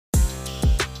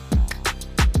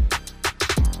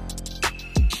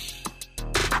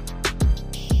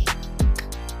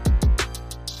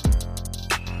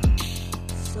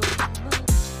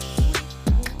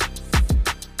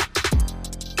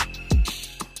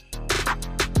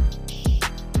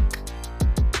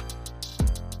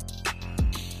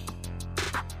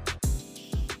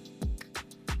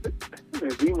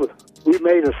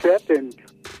made a set, and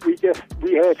we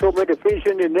had so many fish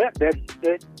in the net that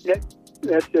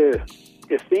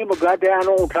the steamer got down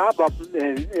on top of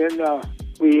them, and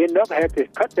we ended up had to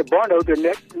cut the bottom of the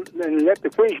net and let the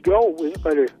fish go.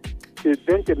 But it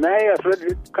bent the mast, let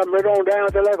it come right on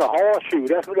down to like a horseshoe.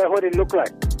 That's what it looked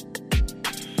like.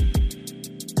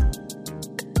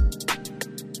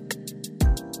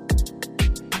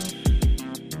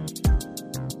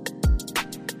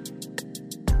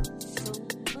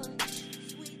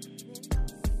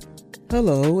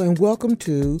 Hello and welcome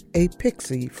to A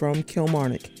Pixie from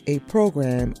Kilmarnock, a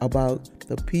program about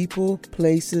the people,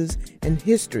 places, and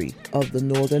history of the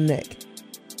Northern Neck.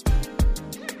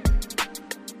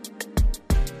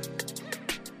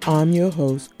 I'm your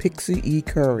host, Pixie E.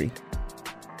 Curry.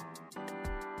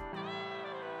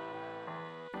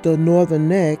 The Northern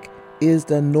Neck is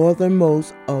the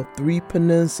northernmost of three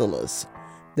peninsulas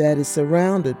that is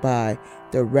surrounded by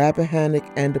the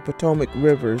Rappahannock and the Potomac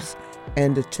rivers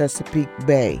and the Chesapeake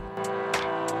Bay.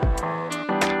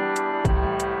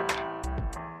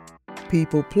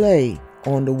 People play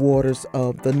on the waters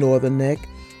of the Northern Neck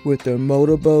with their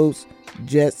motorboats,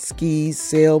 jet skis,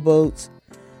 sailboats.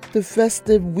 The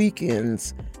festive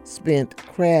weekends spent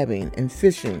crabbing and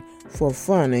fishing for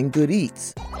fun and good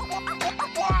eats.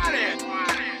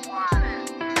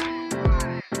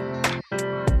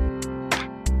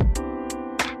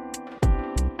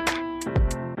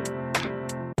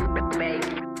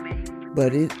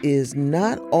 But it is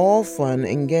not all fun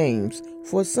and games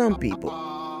for some people.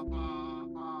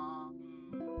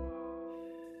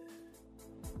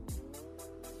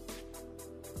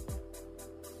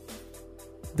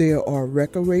 There are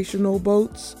recreational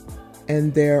boats,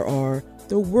 and there are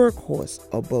the workhorse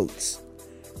of boats,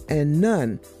 and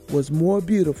none was more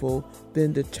beautiful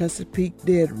than the Chesapeake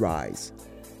Dead Rise,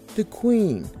 the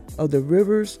queen of the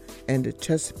rivers and the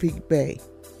Chesapeake Bay.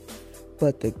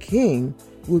 But the king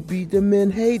would be the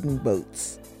menhaden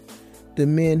boats. The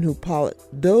men who piloted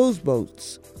those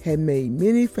boats had made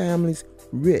many families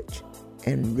rich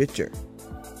and richer.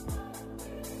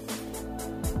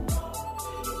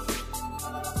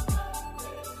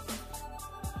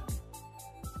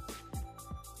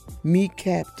 Meet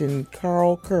Captain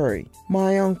Carroll Curry,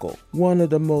 my uncle, one of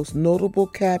the most notable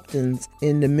captains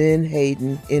in the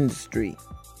menhaden industry.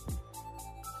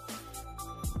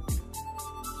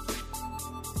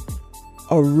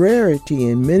 A rarity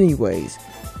in many ways.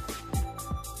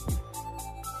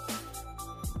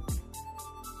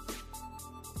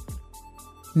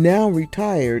 Now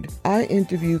retired, I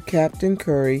interviewed Captain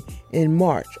Curry in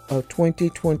March of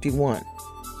 2021.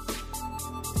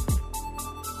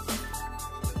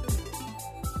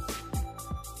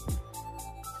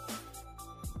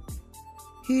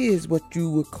 He is what you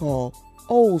would call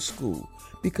old school,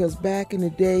 because back in the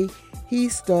day, he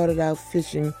started out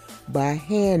fishing by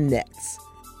hand nets.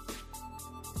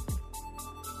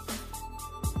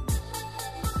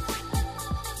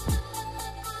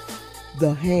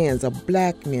 The hands of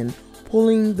black men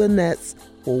pulling the nets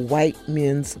for white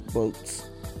men's boats.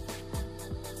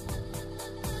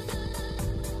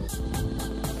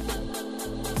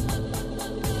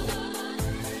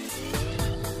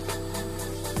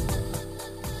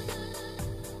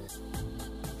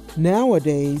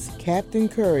 Nowadays, Captain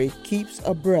Curry keeps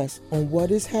abreast on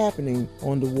what is happening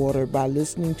on the water by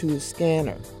listening to his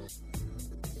scanner.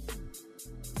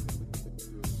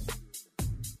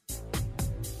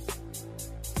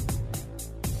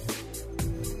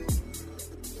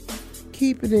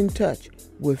 Keeping in touch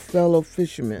with fellow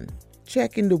fishermen,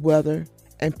 checking the weather,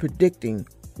 and predicting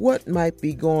what might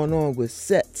be going on with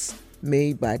sets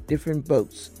made by different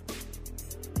boats.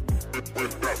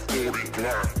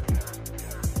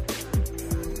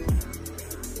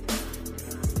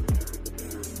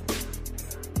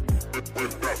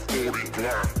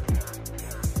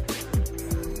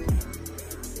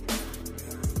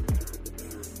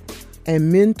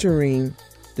 And mentoring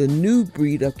the new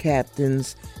breed of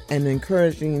captains and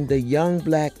encouraging the young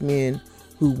black men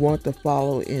who want to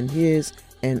follow in his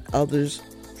and others'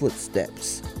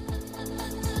 footsteps.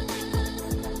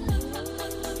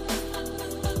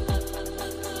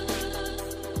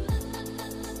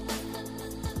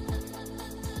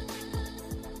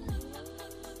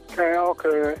 Carroll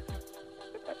Curry.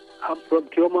 I'm from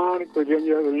Kilmarnock,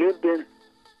 Virginia. Lived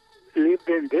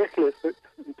in Bickley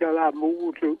until I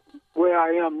moved to where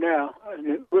I am now. And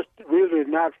it was really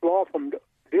not far from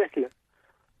Bickley.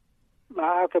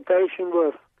 My occupation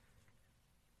was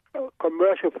a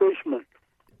commercial fisherman.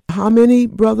 How many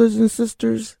brothers and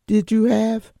sisters did you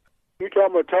have? You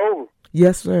talking about total?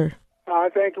 Yes, sir. I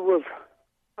think it was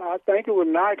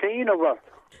 19 of us.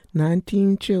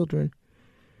 19 children.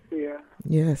 Yeah.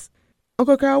 Yes.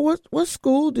 Uncle Carl, what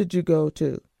school did you go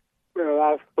to? Well,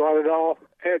 I started off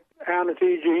at Anna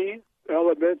T. G.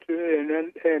 Elementary,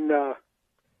 and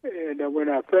when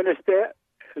I finished that,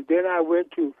 then I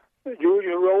went to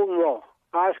Junior Rosenwald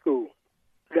High School.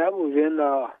 That was in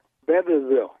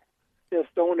Beverlyville,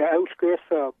 just on the outskirts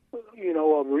of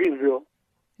Reedville.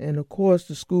 And of course,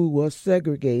 the school was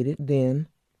segregated then.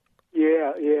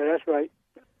 Yeah, that's right.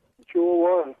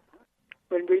 Sure was.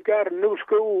 When we got a new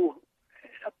school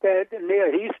up there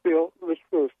near Eastville, which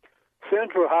was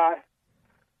Central High,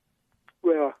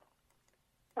 well,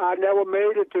 I never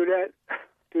made it to that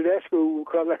school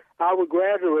because I would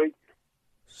graduate.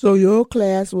 So your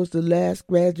class was the last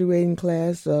graduating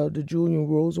class of the Junior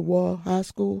Rosenwald High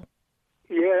School?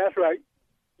 Yeah, that's right.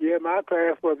 Yeah, my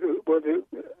class was the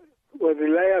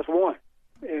last one,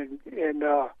 and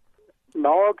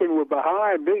Morgan was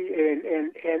behind me,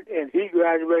 and he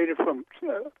graduated from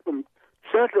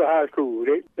Central High School.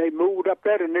 They moved up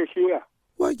there in this year.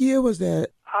 What year was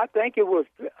that? I think it was.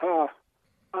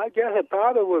 I guess it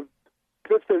probably was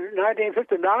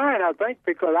 1959. I think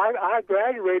because I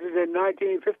graduated in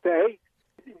 1958.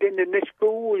 In the next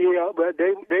school year, but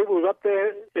they was up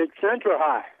there at Central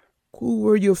High. Who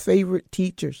were your favorite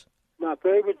teachers? My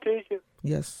favorite teacher?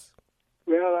 Yes.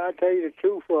 Well, I tell you the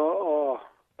truth.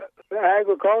 The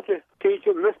agriculture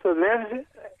teacher, Mr. Lindsay,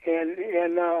 and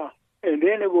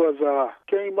then it was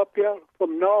came up here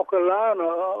from North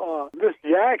Carolina, Miss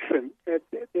Jackson, and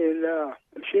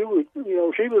she was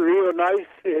real nice.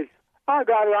 And I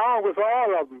got along with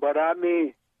all of them, but I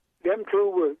mean, them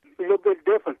two were a little bit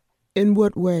different. In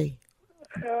what way?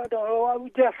 I don't know. I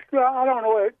don't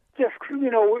know. Just we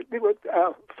were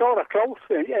sort of close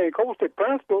and close to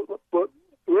principal, but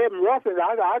Reverend Ruffin,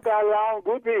 I got along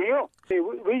good with him.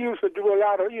 We used to do a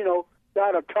lot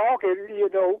of talking,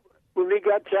 when we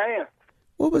got chance.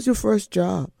 What was your first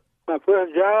job? My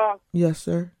first job? Yes,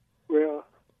 sir. Well,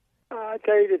 I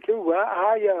tell you the truth.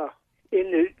 I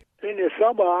in the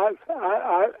summer,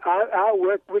 I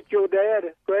worked with your dad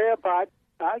at Grandpa.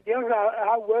 I guess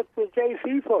I worked for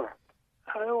JC for,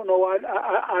 I don't know.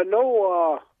 I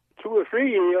know 2 or 3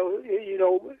 years.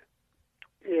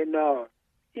 And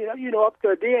up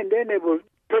there. Then they would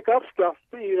pick up stuff.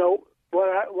 What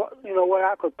I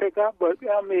could pick up. But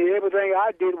I mean, everything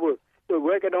I did was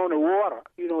working on the water.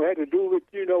 Had to do with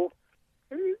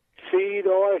seed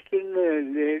oysters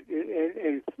and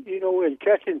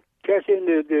catching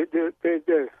the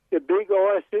big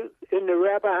oysters in the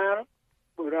Rappahannock.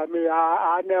 But I mean,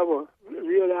 I never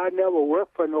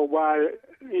worked for nobody.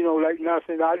 Like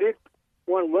nothing. I did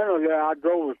one winter there. I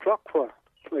drove a truck for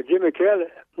Jimmy Kelly,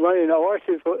 running the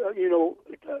oysters, to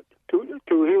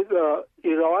his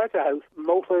oyster house.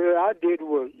 Most of it I did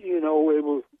was, it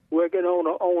was working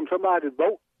on somebody's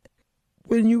boat.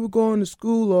 When you were going to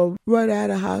school or right out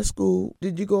of high school,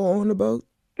 did you go on the boat?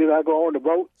 Did I go on the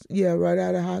boat? Yeah, right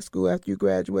out of high school after you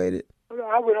graduated.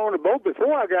 I went on the boat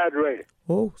before I graduated.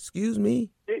 Oh, excuse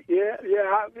me. Yeah.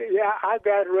 I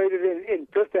graduated in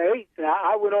 58, and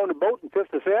I went on the boat in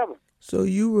 57. So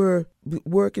you were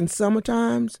working summer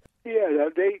times? Yeah,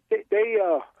 they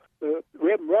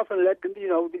Reverend Ruffin let them,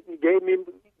 gave me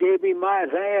my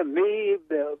exam. Me,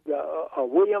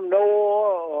 William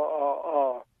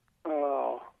Noah,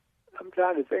 I'm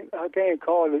trying to think. I can't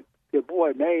call it the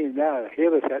boy name now. He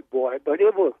was that boy, but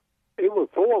it was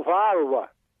 4 or 5 of us.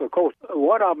 Because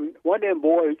one of them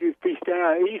boys used to be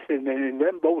down east, and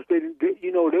them boats didn't go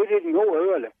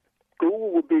early.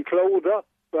 School would be closed up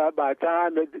by the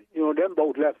time that them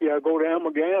boats left here to go to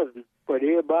Amagansett. But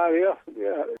everybody else,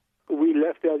 we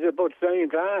left there just about the same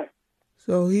time.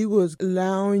 So he was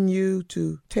allowing you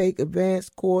to take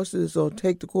advanced courses or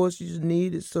take the courses you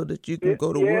needed so that you can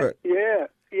go to work. Yeah.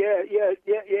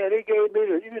 They gave me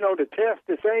the test,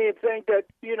 the same thing that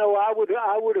I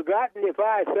would have gotten if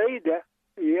I had saved that.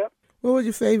 Yeah. What was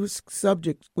your favorite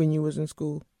subject when you was in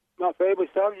school? My favorite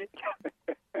subject?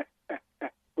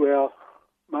 Well,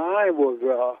 mine was,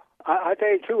 I tell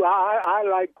you too, I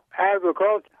like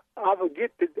agriculture. I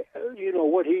forget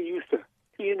what he used to,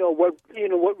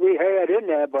 what we had in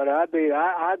there, but I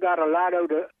got a lot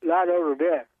out of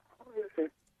that.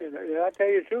 And I tell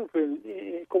you the truth, and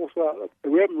of course,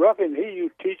 Reverend Ruffin, he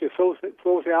used to teach us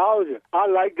sociology. I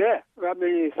like that. I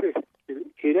mean,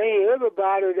 it ain't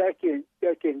everybody that can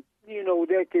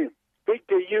speak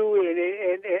to you and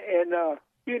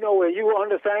you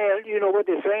understand, what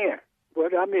they're saying.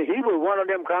 But I mean, he was one of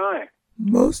them kind.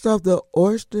 Most of the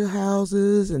oyster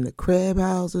houses and the crab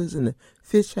houses and the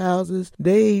fish houses,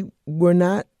 they were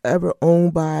not ever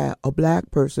owned by a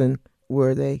black person,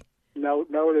 were they? No,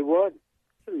 they weren't.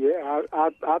 Yeah, I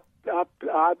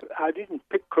didn't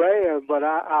pick crabs, but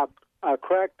I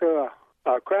cracked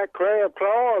I cracked crab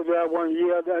claws that one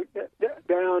year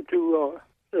down to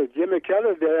Jimmy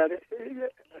Keller's dad.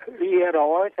 He had an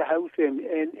oyster house and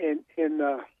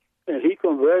he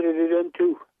converted it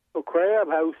into a crab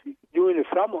house during the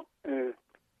summer.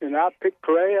 And I picked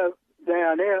crab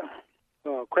down there,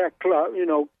 cracked claw,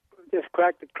 just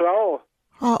cracked the claw.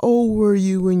 How old were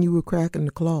you when you were cracking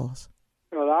the claws?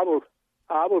 Well, I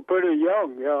was pretty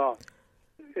young.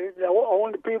 The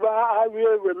only people I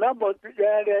really remember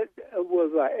that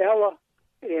was Ella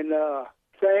and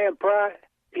Sam Pratt.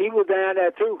 He was down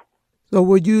there too. So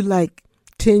were you like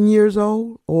 10 years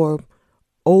old or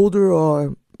older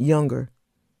or younger?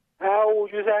 How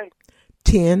old you say?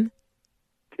 10.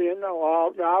 10? No,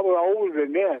 I was older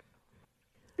than that.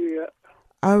 Yeah.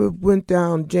 I went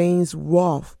down James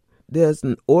Wharf. There's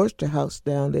an oyster house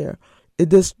down there. It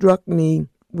just struck me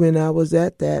when I was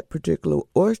at that particular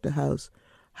oyster house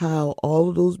how all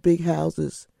of those big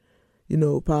houses,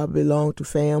 probably belong to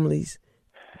families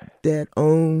that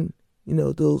own,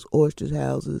 those oyster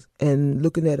houses. And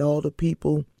looking at all the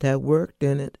people that worked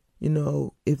in it,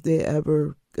 if they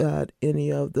ever got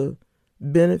any of the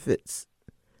benefits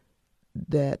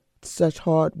that such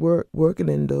hard work working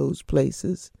in those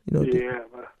places, Yeah.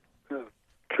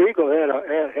 Treacle had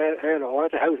an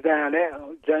oyster house down there,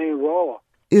 James Wall.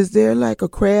 Is there like a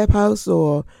crab house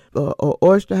or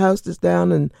oyster house that's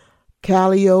down in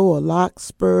Callio or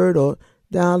Lockspur or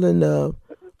down in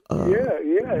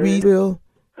Reedville?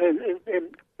 In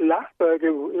Lockspur,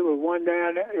 it was one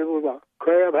down there. It was a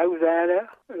crab house down there,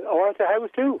 an oyster house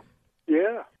too.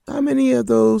 Yeah. How many of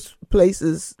those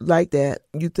places like that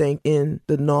you think in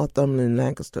the Northumberland,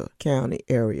 Lancaster County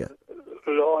area?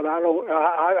 Lord, I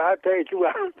tell you,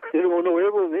 I don't know.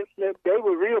 They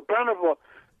were real plentiful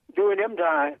during them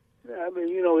times. I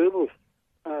mean, it was,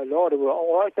 Lord, there were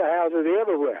oyster houses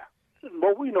everywhere.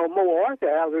 But we know more oyster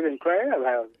houses than crab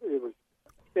houses. It was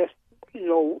just,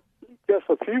 just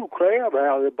a few crab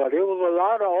houses, but it was a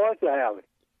lot of oyster houses.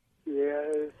 Yeah,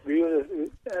 it's real.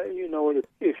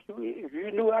 If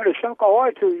you knew how to shuck an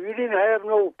oyster, you didn't have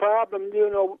no problem,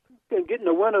 in getting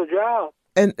a winter's job.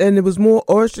 And it was more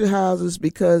oyster houses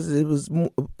because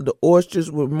the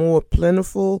oysters were more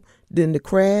plentiful than the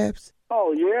crabs.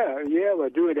 Oh yeah,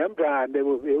 but during them time, it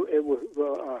was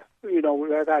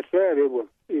like I said,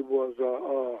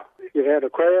 you had a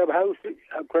crab house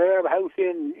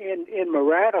in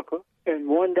Maradica, and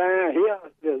one down here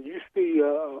there used to be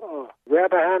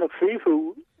Rappahannock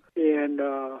Seafood, and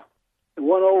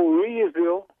one old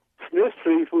Reedsville, Smith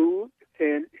Seafood,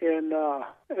 and I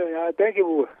think it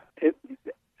was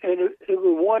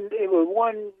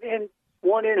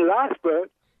one in Locksburg.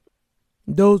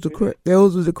 Those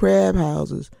were the crab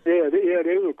houses. Yeah,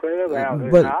 they were crab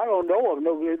houses. But I don't know them.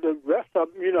 The rest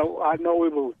of them, I know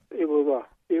it was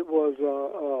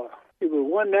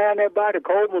one down there by the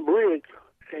Coleman Bridge,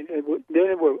 and then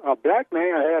it was a black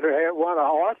man had one of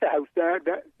the oyster house down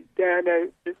there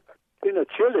in a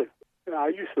Chile. I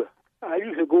used to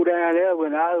go down there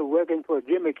when I was working for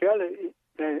Jimmy Kelly,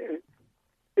 and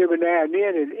every now and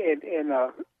then,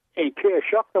 and Kerr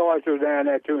shucked the oyster down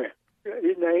there to him.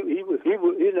 His name was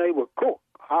Cook.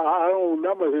 I don't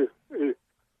remember his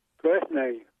first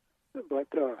name,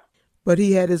 but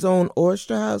he had his own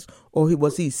oyster house, or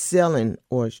was he selling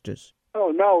oysters?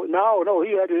 Oh no,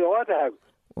 he had his oyster house.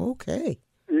 Okay.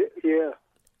 Yeah.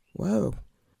 Wow.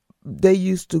 They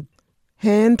used to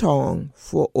hand tong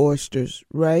for oysters,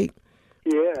 right?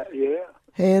 Yeah.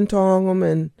 Hand tong them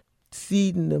and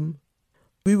seeding them.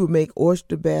 We would make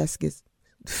oyster baskets.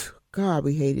 God,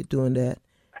 we hated doing that.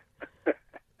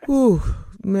 Whew,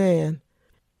 man.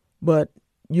 But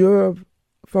you're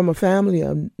from a family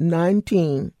of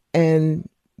 19, and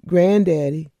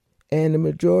granddaddy and the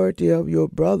majority of your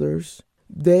brothers,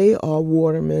 they are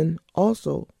watermen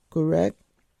also, correct?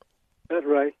 That's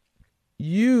right.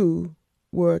 You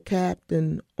were a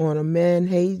captain on a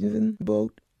menhaden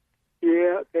boat?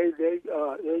 Yeah, they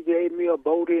gave me a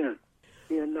boat in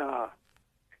 89.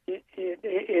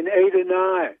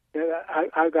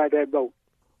 I got that boat.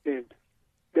 And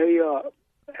they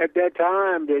at that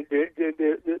time the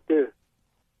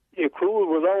crew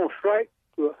was on strike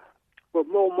for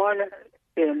more money,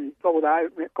 and I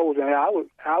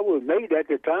was made at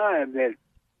the time,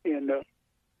 and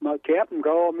my captain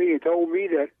called me and told me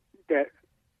that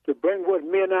to bring what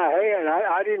men I had,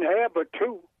 I didn't have but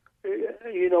two.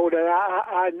 That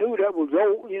I knew that was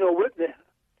with me,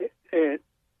 and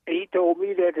he told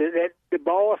me that the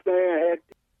boss there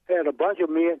had a bunch of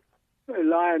men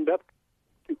lined up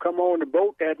to come on the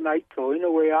boat that night. So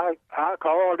anyway, I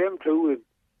called them too, and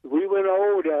we went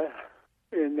over there,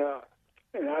 and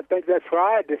I think that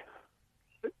Friday,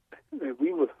 and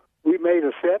we made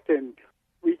a set, and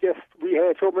we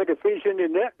had so many fish in the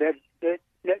net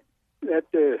that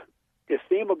the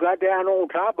steamer got down on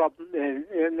top of them,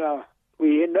 and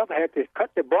we ended up had to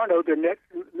cut the bunt of the net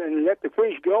and let the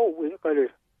fish go because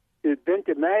it bent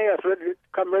the mast, it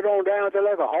come right on down to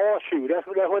like a horseshoe. That's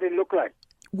what it looked like.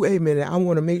 Wait a minute, I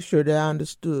want to make sure that I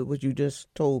understood what you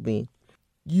just told me.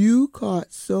 You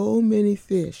caught so many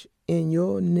fish in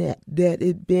your net that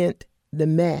it bent the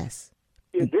mast.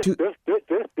 Yeah, this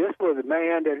was the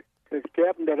man the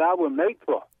captain that I was made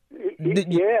for. It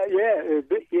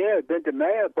bent the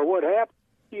mast. But what happened?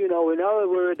 In other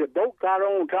words, the boat got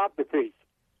on top of the fish.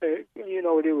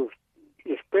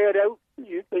 It spread out.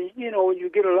 You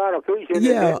get a lot of fish in the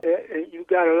net, you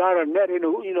got a lot of net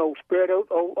spread out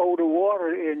over the water,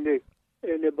 and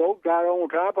the boat got on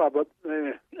top of it,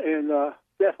 and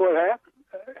that's what happened.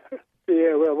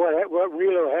 Yeah, well, what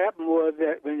really happened was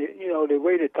that when the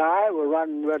way the tide was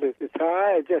running, the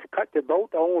tide just cut the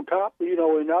boat on top. In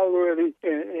other words,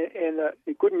 and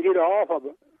he couldn't get off of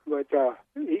it. But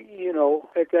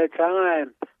at that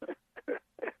time,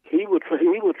 he was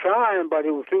trying, but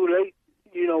it was too late.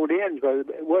 Then because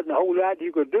it wasn't a whole lot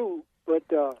you could do. But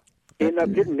ended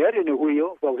up getting that in the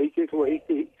wheel, so he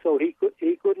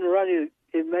couldn't run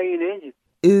his main engine.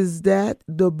 Is that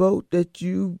the boat that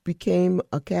you became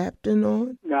a captain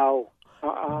on? No.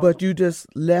 But you just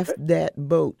left that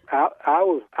boat.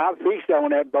 I fished on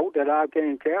that boat that I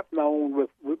became captain on with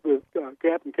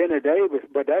Captain Kenny Davis,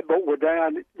 but that boat was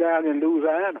down in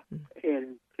Louisiana,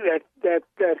 and that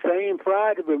same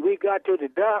Friday when we got to the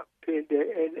dock, and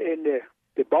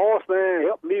the boss man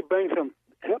helped me bring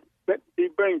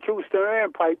two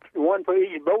stern pipes, one for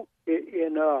each boat,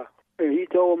 and he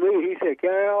told me, he said,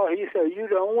 Carroll, he said, you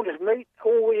the oldest mate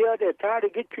over here that tried to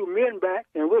get your men back,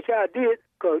 and which I did,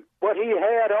 because what he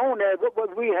had on there,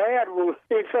 what we had was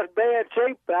in such bad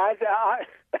shape. I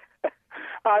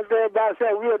said about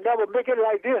saying we'll never make it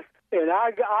like this. And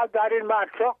I got in my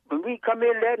truck, and we come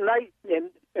in that night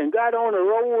and got on the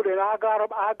road, and I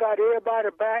got everybody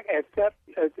back except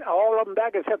all of them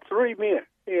back except 3 men.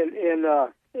 And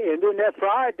then that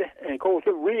Friday, and of course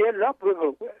we ended up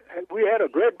we had a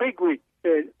great big week.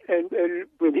 And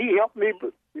when he helped me,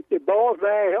 the boss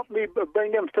man helped me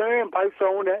bring them stern pipes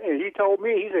on there, and he told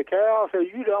me, he said, Carroll, so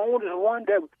you the oldest one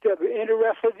that was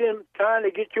interested in trying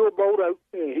to get your boat out.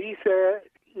 And he said,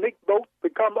 Nick's boat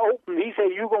become open. He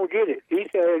said, you going to get it. He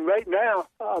said, and right now,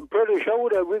 I'm pretty sure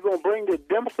that we're going to bring the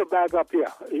Dempster back up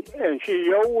here. And she's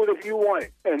yours if you want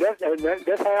it. And that's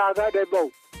how I got that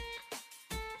boat.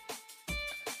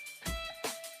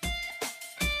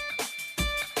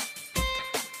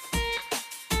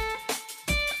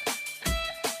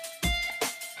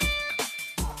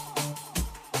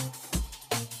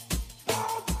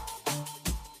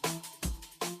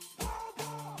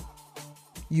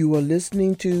 You are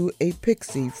listening to A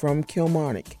Pixie from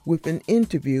Kilmarnock with an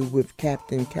interview with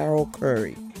Captain Carroll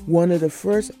Curry, one of the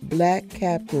first black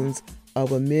captains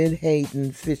of a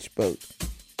menhaden fish boat.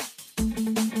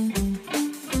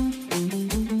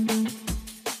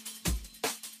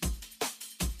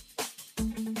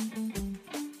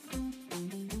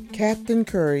 Captain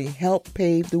Curry helped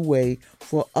pave the way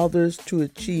for others to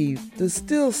achieve the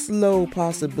still slow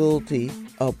possibility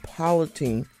of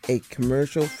piloting a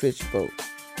commercial fish boat.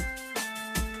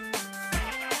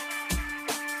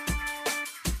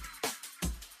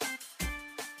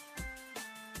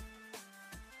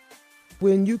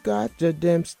 When you got to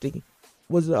Dempsey,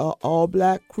 was it an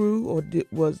all-black crew, or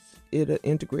was it an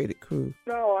integrated crew?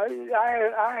 No, I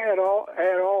had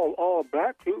all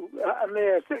black crew. I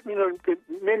mean, the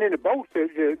men in the boat,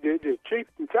 the chief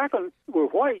and second were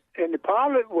white, and the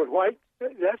pilot was white.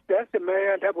 That's the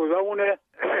man that was on there.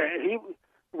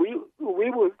 We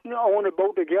were on the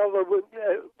boat together with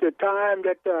the time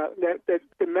that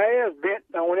the mayor's bent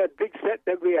on that big set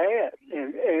that we had,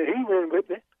 and he went with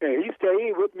me, and he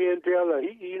stayed with me until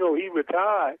he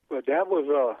retired. But that was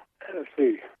let's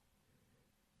see,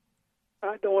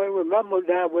 I don't even remember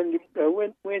now when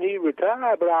he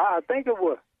retired, but I think that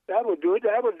was during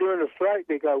the strike,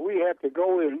 because we had to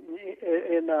go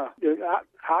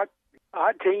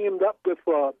I teamed up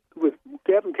with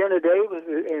Captain Kenny Davis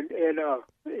and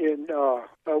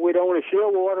went on the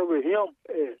Shearwater with him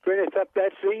and finished up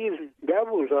that season. That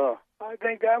was I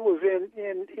think that was in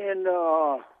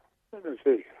let me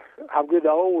see. I'm getting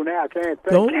old now. I can't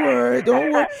think. Don't worry.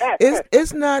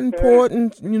 It's not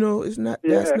important. It's not.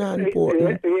 Yeah, that's not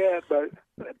important. Yeah, but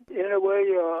anyway,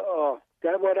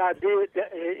 that's what I did.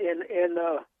 And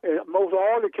most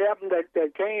all the captains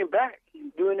that came back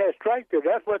during that strike, that's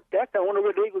the only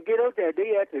way they could get out there. They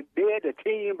had to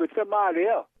team with somebody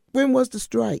else. When was the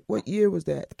strike? What year was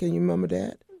that? Can you remember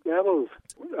that? That was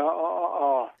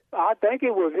I think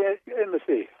it was, let me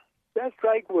see. That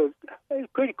strike could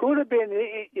have been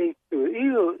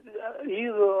either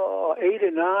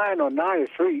 89 or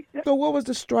 93. So what was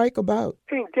the strike about?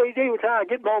 They were trying to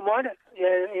get more money,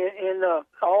 and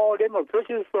all them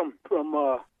officials from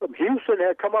Houston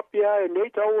had come up here, and they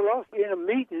told us in a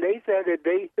meeting, they said that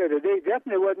they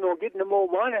definitely wasn't going to get no more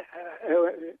money,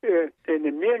 and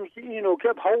the men,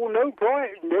 kept holding out for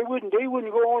it, and they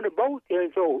wouldn't go on the boat,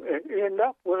 and so end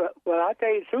up. Well, I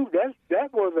tell you the truth,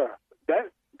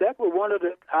 that was one of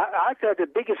I said the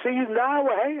biggest season I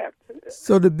ever had.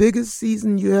 So the biggest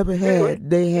season you ever had,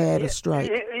 they had a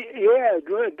strike. Yeah,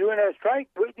 during that strike,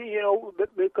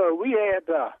 because we had.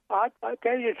 I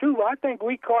tell you the truth, I think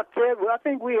we caught I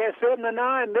think we had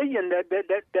 $79 million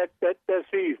that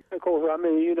season. Of course, I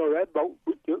mean, that boat,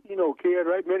 carried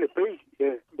right many fish.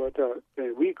 Yeah, but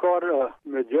we caught a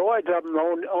majority of them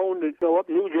on the up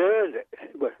New Jersey.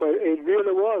 But it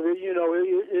really was,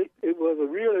 it was a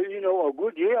really, a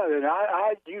good year. And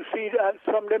you see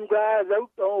some of them guys out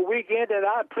on weekend, and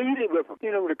I pleaded with them,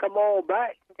 to come on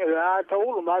back. And I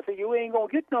told them, I said, you ain't gonna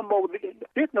get no money this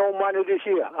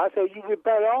year. I said, you be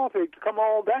better off to come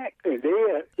on back. And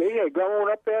they had gone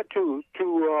up there to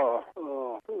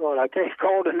I can't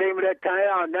call the name of that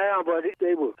town now, but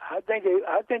they were. I think they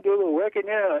were working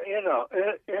in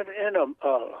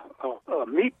a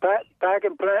meat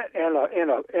packing plant and in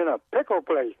a pickle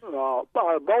place,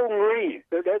 Bowling Green.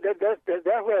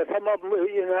 That's where some of them.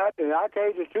 And I tell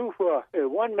you the truth,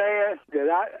 one man that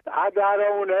I got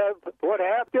on there. What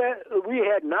happened? We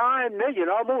had $9 million,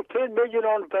 almost $10 million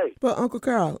on the pay. But Uncle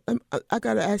Carroll, I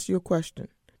got to ask you a question.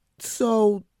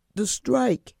 So the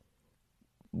strike,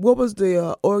 what was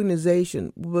the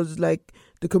organization? Was like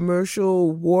the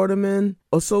Commercial Watermen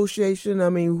Association? I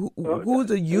mean, who was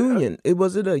the union?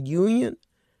 Was it a union?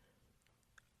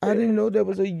 I didn't know there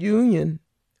was a union.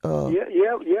 Yeah.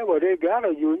 Well, they got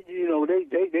a union.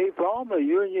 They formed a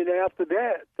union after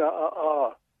that.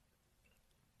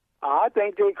 I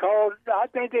think they called it. I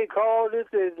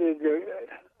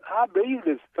believe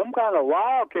it's some kind of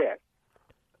wildcat.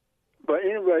 But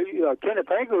anyway, Kenny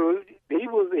Panker, he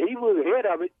was the head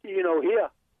of it. Here.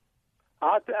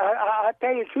 I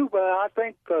tell you the truth, but I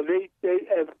think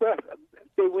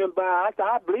they went by.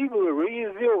 I believe it was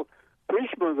Reedsville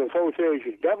Fishermen's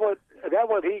Association. That what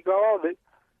he called it.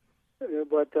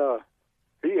 But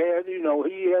he had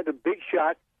the big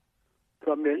shot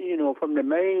from the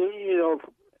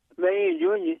main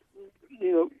union,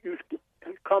 used to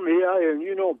come here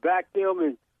and, back them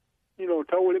and,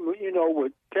 told him,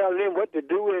 would tell them what to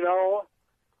do and all.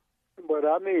 But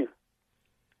I mean,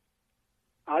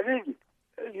 I didn't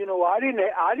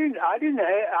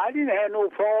have no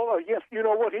fault against,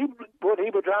 what he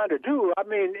was trying to do. I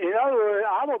mean, in other words,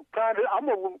 I'm going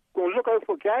to look out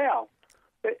for Cal.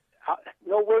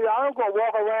 No way, I was going to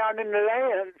walk around in the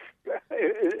land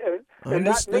and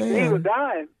not think he was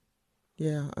dying.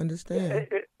 Yeah, I understand.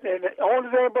 And the only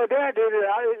thing about that is,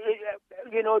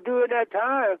 during that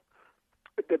time,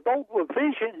 the boat was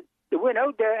fishing. They went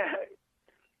out there.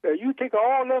 You take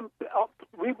all them.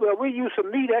 We used to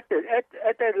meet at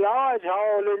that lodge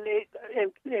hall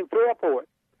in Fairport,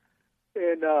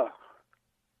 and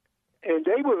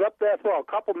they was up there for a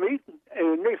couple meetings.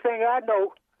 And the next thing I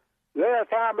know, last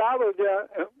time I was there,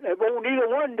 there wasn't either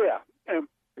one there. And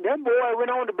them boys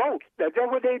went on the boat. That's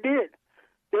what they did.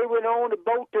 They went on the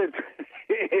boat and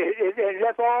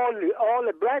left all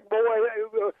the black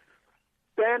boys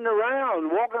standing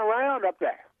around, walking around up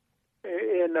there.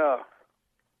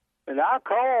 And I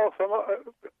called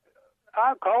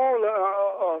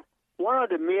one of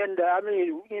the men. That,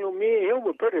 me and him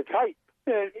were pretty tight.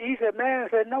 And he said, "Man,"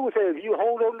 "no." He said, "If you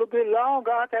hold on a little bit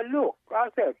longer," I said, "Look," I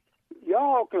said,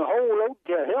 "y'all can hold out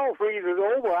till hell freezes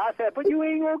over." I said, "But you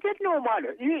ain't gonna get no money."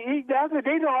 They done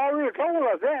already told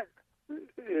us that.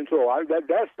 And so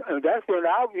that's when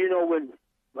when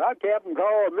my captain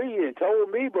called me and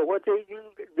told me, but what they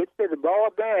said the ball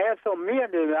band had some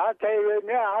men, and I tell you right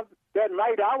now, that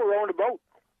night I was on the boat.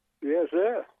 Yes,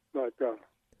 sir. But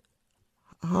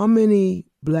how many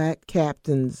black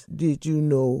captains did you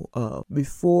know of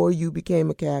before you became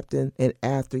a captain and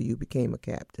after you became a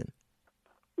captain?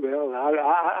 Well, I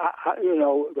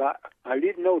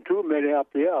didn't know too many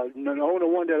up there. The only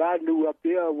one that I knew up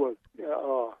there was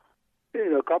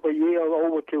a couple of years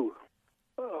over to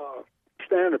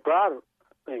Stanley Pryor.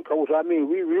 And of course,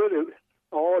 we really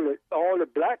all the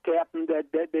black captains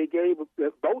that they gave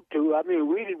the boat to.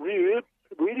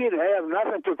 We didn't have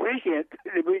nothing to fish in.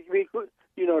 We could,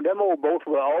 them old boats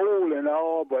were old and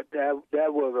all, but that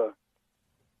was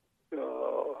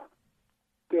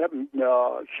Captain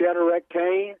Shadrach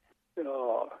Kane,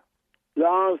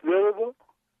 Lawrence River,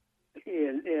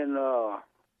 in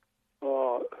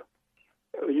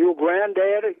your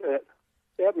granddaddy,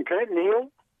 up in Clinton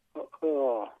Hill,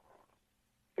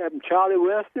 up in Charlie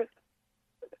Winston.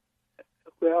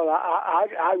 Well,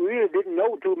 I really didn't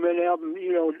know too many of them,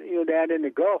 down in the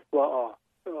Gulf, but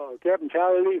Captain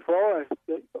Charlie Lee Forrest,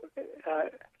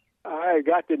 I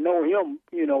got to know him,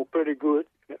 pretty good,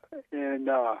 and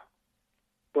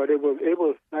but it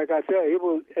was like I said, it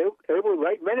was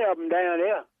right many of them down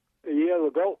there years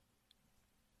ago.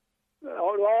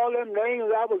 All them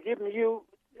names I was giving you,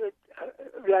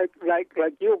 like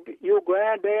your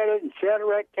granddaddy and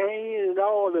Shadrach Kane and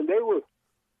all, and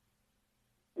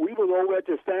we was over at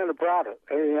the Standard Product.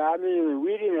 I mean,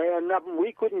 we didn't have nothing.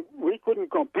 We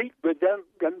couldn't compete with them.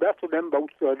 That's what them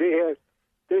boats.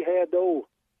 They had those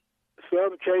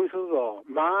sub chasers or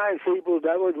mine people.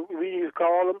 That was we used to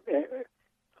call them.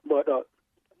 But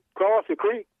across the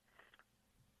creek,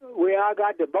 where I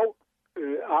got the boat,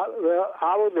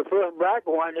 I was the first black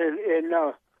one,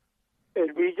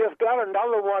 and we just got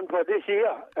another one for this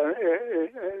year.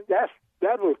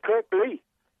 That was Kirk Lee,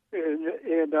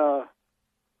 and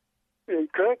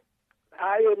Kirk,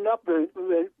 I ended up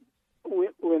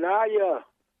when I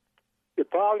the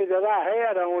party that I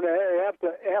had on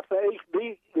after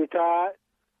HB retired.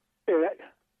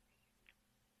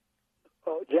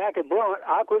 Jackie Blunt,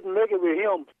 I couldn't make it with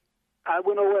him. I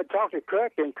went over and talked to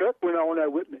Kirk, and Kirk went on there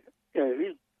with me.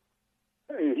 And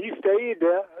he stayed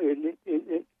there,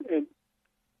 and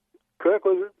Kirk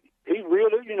he's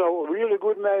really, a really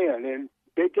good man, and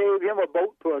they gave him a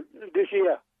boat for this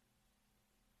year.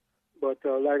 But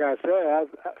like I said,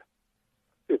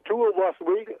 the two of us,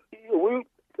 we've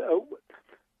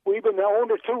been the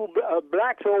only two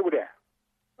blacks over there,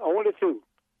 only two.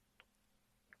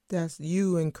 That's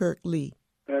you and Kirk Lee.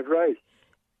 That's right.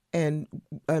 And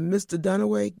Mr.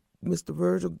 Dunaway, Mr.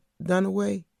 Virgil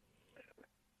Dunaway,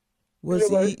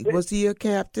 was he a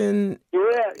captain?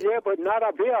 Yeah, but not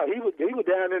up here. He was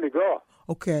down in the Gulf.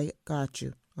 Okay, got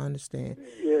you. I understand.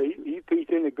 Yeah, he fished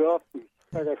in the Gulf.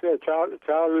 Like I said, Charlie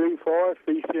Lee Forrest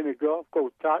fished in the Gulf.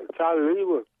 Cause Charlie Lee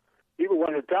was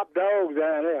one of the top dogs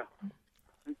down there.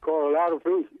 He caught a lot of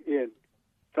fish. And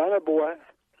Sonny Boy,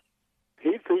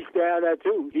 he fished down there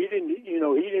too. He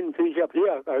didn't fish up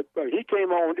here. But he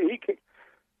came on. He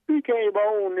came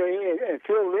on and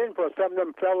filled in for some of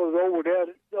them fellas over there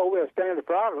Standard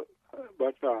Product.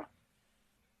 But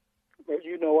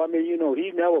he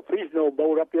never fished no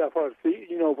boat up there for a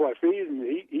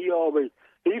season. He always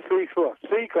fished for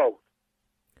Seacoast.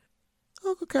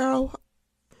 Uncle Carroll,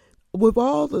 with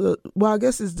all I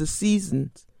guess it's the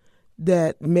seasons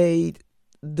that made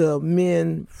the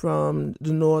men from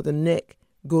the Northern Neck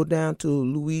go down to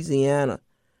Louisiana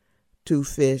to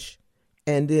fish,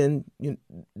 and then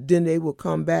they will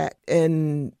come back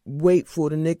and wait for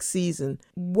the next season.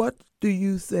 What do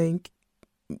you think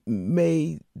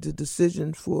made the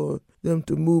decision for them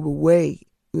to move away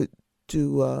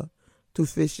to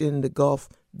fish in the Gulf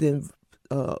than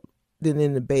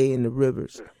in the bay and the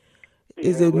rivers?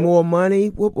 Is it more money?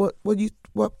 Why?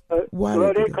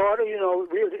 Well, they caught it.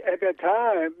 Really at that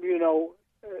time,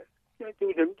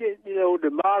 the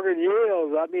modern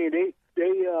years. I mean,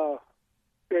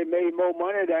 they made more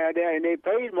money down there, and they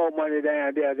paid more money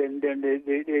down there than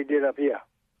they did up here.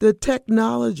 The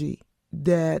technology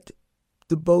that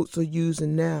the boats are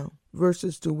using now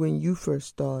versus to when you first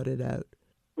started out.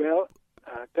 Well,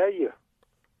 I tell you,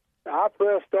 I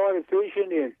first started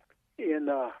fishing in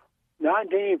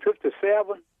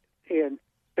 1957, and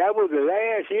that was the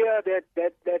last year that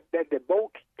the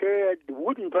boat carried the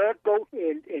wooden bird boat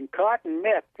and cotton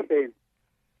net. And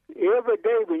every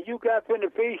day when you got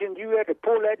finished fishing, you had to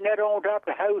pull that net on top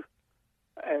of the house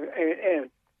and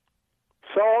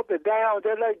salt it down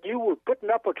just like you were putting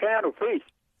up a can of fish,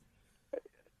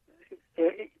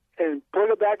 and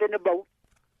pull it back in the boat.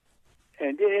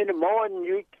 And then in the morning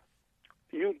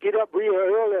you get up real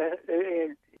early,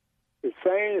 and the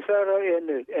seine setter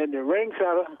and the ring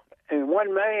setter and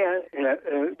one man,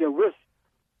 it was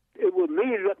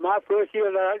me my first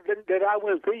year that I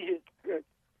went fishing.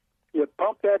 You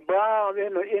pump that brown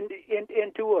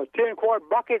into a 10-quart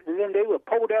bucket, and then they would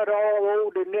pour that all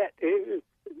over the net.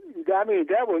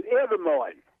 That was every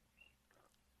morning.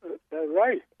 That's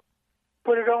right.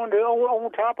 Put it on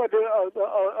top of the house,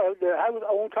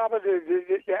 on top of the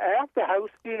after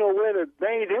house, where the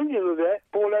main engine was at.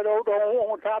 Pull that out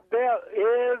on top there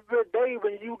every day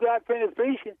when you got finished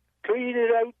fishing. Clean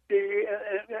it out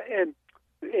and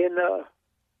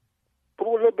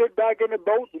pull a little bit back in the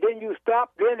boat, and then you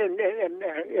stop. Then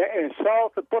and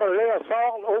salt, put a layer of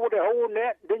salt over the whole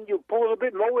net. Then you pull a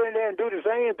bit more in there and do the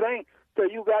same thing. So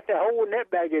you got the whole net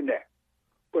back in there.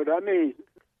 But I mean,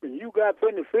 when you got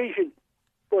finished fishing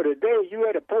for the day, you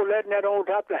had to pull that net on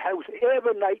top of the house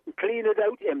every night and clean it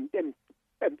out and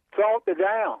salt it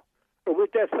down. But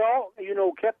with that salt,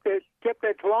 kept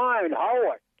that twine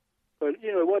hard. But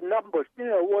it wasn't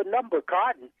nothing but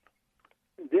cotton.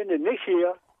 And then the next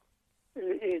year,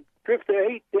 in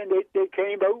 '58, then they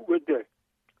came out with the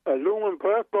aluminum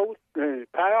perk boat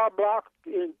and power block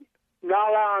and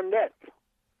nylon net.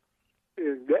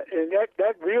 And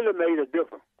that really made a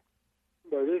difference.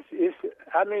 But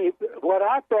what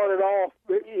I started off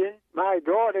in my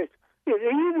daughter,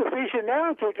 even fishing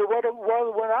now to what it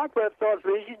was when I first started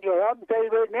fishing. I can tell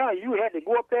you right now, you had to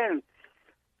go up there and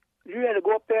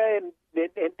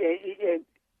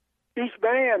each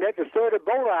man had to serve the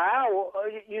boat an hour,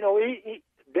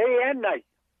 day and night.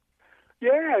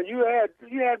 Yeah, you had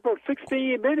about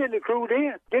 16 men in the crew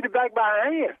then. Get it back by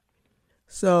hand.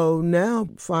 So now,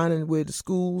 finding where the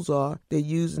schools are, they're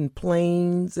using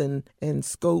planes and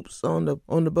scopes on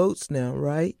the boats now,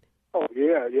 right? Oh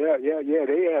yeah.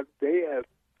 They have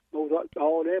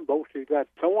all them boats. They got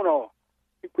sonar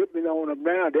equipment on them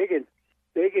now. They can.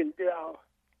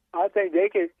 I think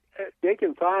they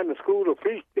can find the school of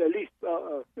fish at least.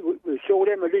 Show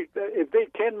them at least if they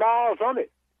 10 miles from it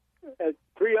at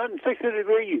 360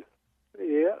 degrees.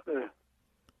 Yeah,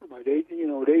 but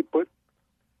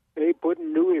they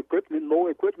putting new equipment, more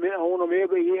equipment on them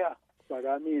every year. But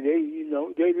I mean,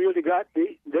 they really got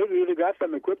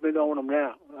some equipment on them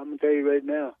now. I'm gonna tell you right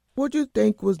now. What do you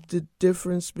think was the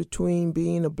difference between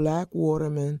being a black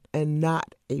waterman and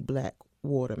not a black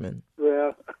waterman?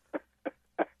 Well,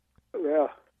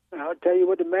 I'll tell you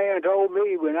what the man told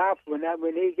me when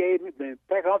he gave me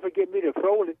back off and give me the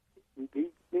froling.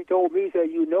 He told me, he said,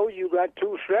 you got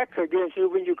 2 strikes against you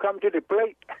when you come to the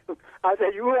plate. I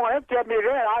said, you don't have to tell me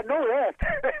that. I know that.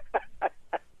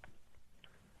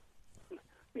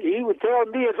 He would tell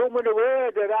me in so many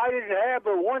words that I didn't have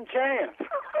but one chance.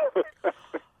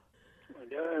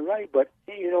 Right, but,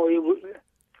 it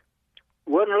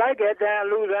wasn't like that down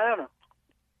in Louisiana.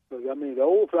 Because, the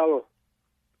old fellow,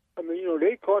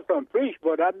 they caught some fish,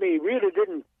 but, really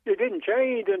it didn't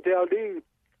change until these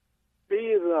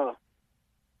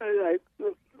like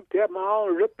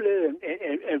Captain Ripley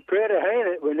and Freddie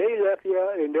Haney, when they left here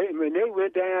and when they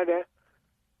went down there,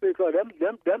 because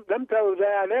them fellows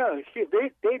down there, shit,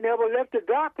 they never left the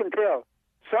dock until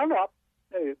sunup.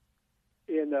 And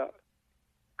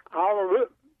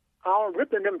Alan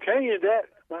Ripley and them changed that.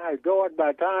 My God,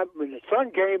 by the time when the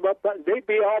sun came up, they'd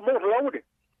be almost loaded.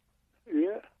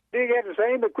 Yeah. They had the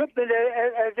same equipment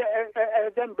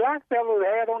as them black fellows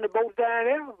had on the boat down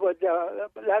there, but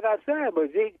like I said,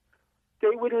 but they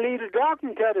wouldn't leave the dock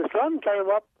until the sun came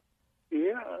up.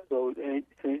 Yeah, so and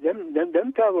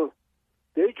them fellows,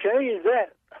 they changed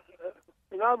that.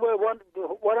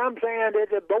 What I'm saying is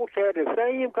the boats had the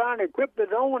same kind of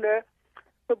equipment on there,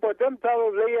 but them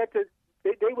fellows they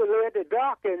would lay at the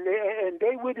dock and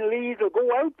they wouldn't leave to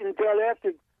go out until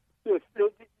after the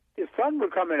sun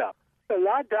was coming up. A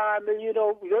lot of times, they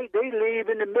leave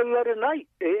in the middle of the night.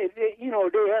 They had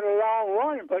a long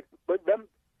run, but them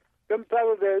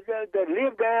fellows that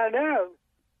live down there,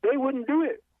 they wouldn't do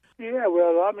it. Yeah,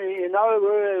 well, in other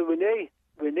words,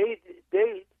 when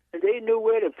they knew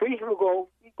where the fish were going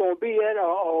to be at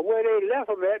or where they left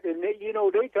them at, and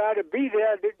they tried to be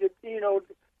there,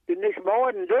 the next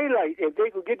morning daylight if they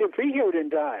could get the fish out in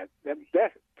time.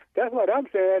 That's what I'm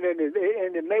saying, and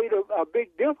it made a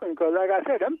big difference, because like I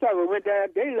said, them fellas went down,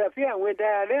 they left here and went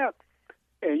down there,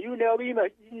 and you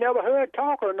never heard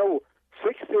talk of no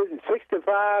 60 and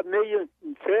 65 million,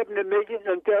 70 million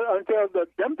until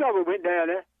them fellas went down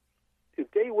there.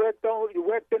 If they worked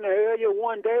in the area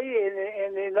one day,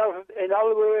 and in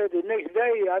other words, the next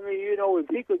day, if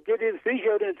he could get his fish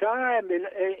out in time, and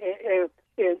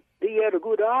he had a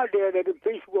good idea that the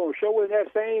fish were going to show in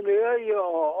that same area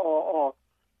or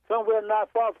somewhere not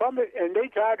far from it, and they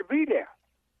tried to be there.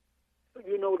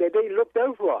 That they looked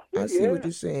out for. I see what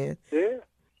you're saying. Yeah.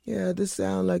 Yeah, this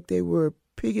sounds like they were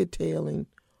pigtailing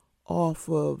off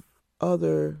of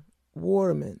other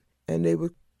watermen, and they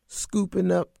were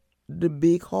scooping up the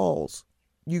big hauls.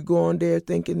 You go on there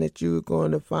thinking that you were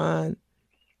going to find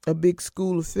a big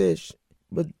school of fish,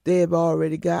 but they have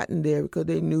already gotten there because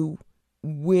they knew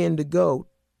when to go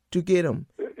to get them.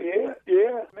 Yeah.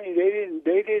 They didn't.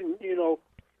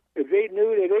 If they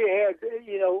knew that they had,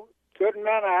 certain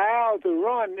amount of hours to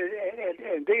run,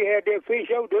 and they had their fish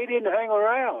out, they didn't hang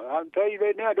around. I'll tell you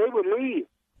right now, they would leave.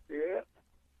 Yeah.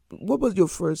 What was your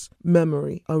first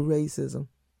memory of racism?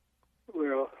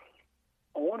 Well,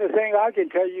 the only thing I can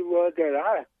tell you was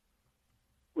that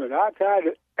when I tried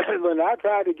to when I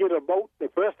tried to get a boat, the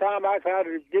first time I tried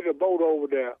to get a boat over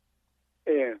there,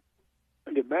 and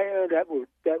the man that was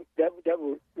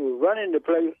running the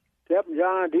place, Captain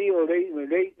John Deal,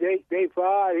 they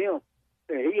fired him,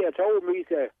 and he had told me, he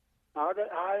said, I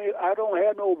don't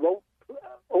have no boat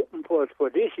open for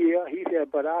this year. He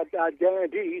said, but I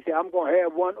guarantee. He said, I'm going to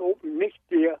have one open next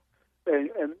year,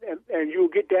 and you'll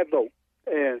get that boat.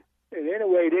 And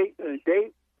anyway, they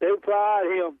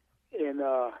fired him,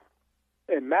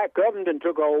 and Matt Covington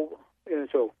took over, and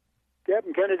so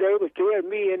Captain Kennedy was carrying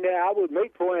me in there. I would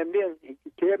make for him then. He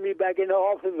carried me back in the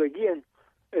office again.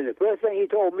 And the first thing he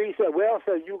told me, he said, well,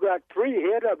 sir, you got 3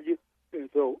 ahead of you. And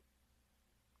so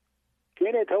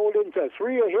Kennedy told him, sir,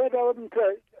 3 ahead of him.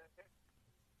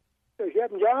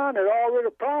 Captain John had already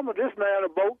promised this man a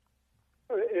boat.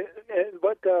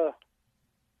 But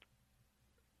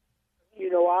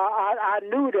I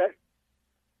knew that.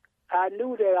 I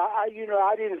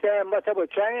didn't stand much of a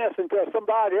chance until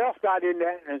somebody else got in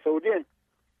there. And so then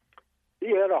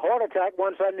he had a heart attack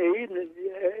one Sunday evening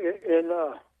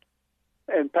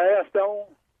and passed on.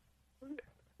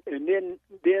 And then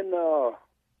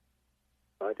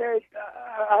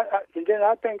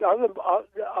I think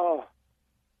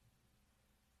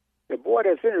the boy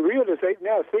that's in real estate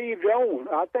now, Steve Jones,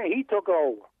 I think he took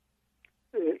over.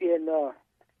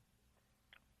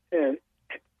 And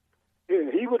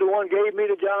he was the one who gave me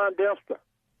the John Dempster.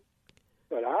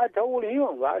 But I told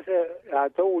him,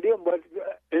 but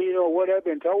what had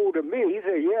been told to me, he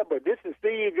said, yeah, but this is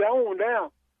Steve Jones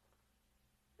now.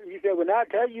 He said, when I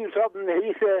tell you something,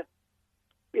 he said,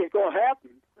 it's going to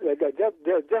happen.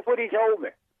 That's what he told me.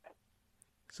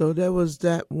 So there was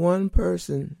that one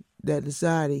person that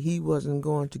decided he wasn't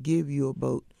going to give you a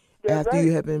boat after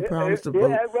you had been promised a boat.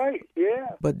 Yeah, that's right,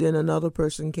 yeah. But then another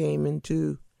person came in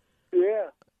too. Yeah.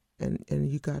 And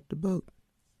you got the boat.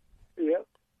 Yep.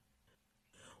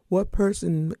 What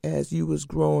person, as you was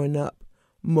growing up,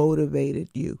 motivated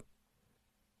you?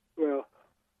 Well,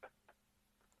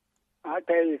 I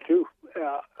tell you the truth.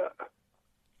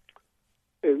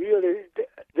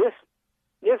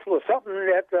 This was something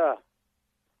that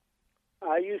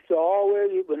I used to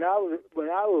always, when I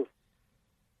was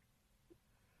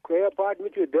crab potting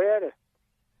with your dad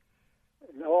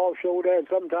and offshore there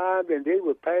sometimes, and they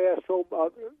would pass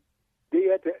they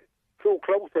had to so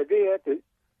close that they had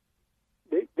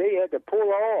to pull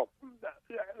off,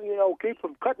 keep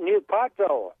from cutting his pots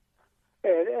off.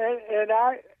 And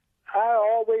I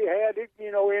always had it,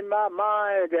 in my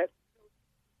mind that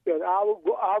I was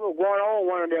going on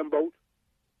one of them boats,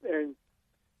 and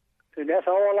that's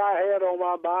all I had on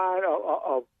my mind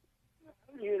of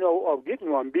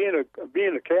getting one, being a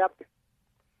captain.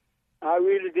 I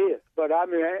really did, but I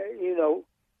mean,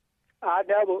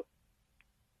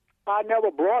 I never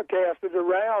broadcasted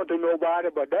around to nobody,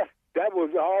 but that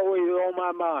was always on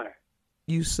my mind.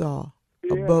 You saw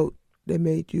a boat that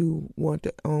made you want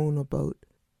to own a boat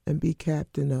and be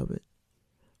captain of it.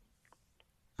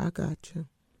 I got you.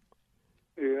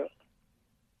 Yeah.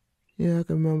 Yeah, I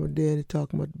can remember Daddy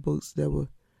talking about the boats that were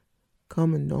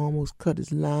coming to almost cut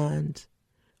his lines.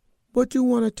 What you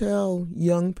want to tell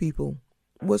young people?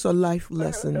 What's a life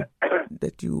lesson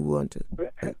that you want to?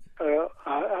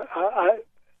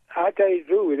 I tell you the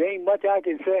truth, it ain't much I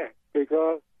can say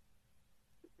because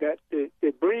that the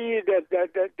breed that's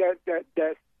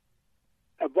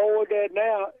aboard that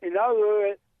now. In other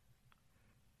words,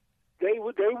 they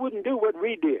wouldn't do what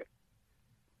we did.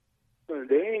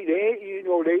 They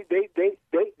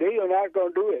are not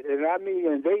going to do it, and I mean,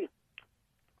 and they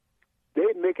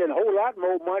making a whole lot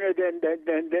more money than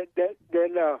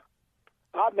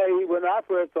I made when I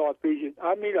first started fishing.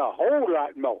 I mean, a whole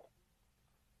lot more.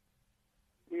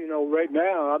 Right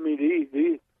now, I mean,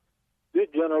 this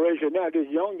generation now, this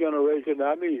young generation,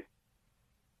 I mean,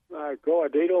 my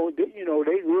God, they don't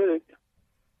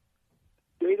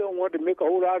want to make a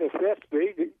whole lot of sets.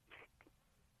 3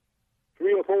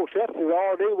 or 4 sets is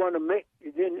all they want to make.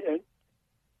 And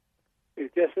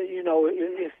it's just,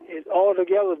 it's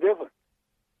altogether different.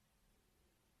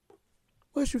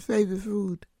 What's your favorite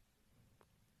food?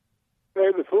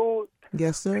 Favorite food?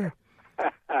 Yes, sir.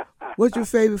 What's your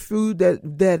favorite food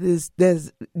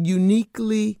that's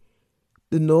uniquely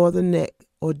the Northern Neck,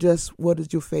 or just what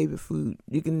is your favorite food?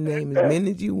 You can name as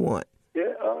many as you want.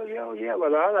 Yeah, yeah.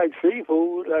 Well, I like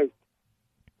seafood, like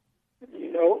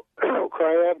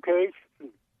crab cakes,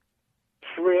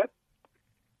 shrimp,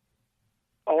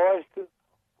 oyster,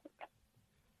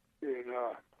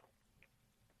 and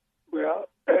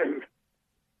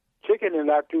chicken is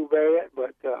not too bad,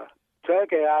 but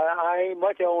turkey, I ain't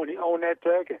much on that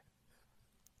turkey.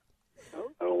 I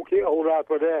don't care a whole lot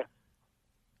for that.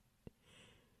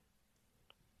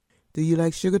 Do you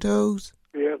like sugar toes?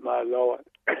 Yeah, my Lord.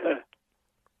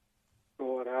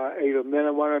 Lord, I ate a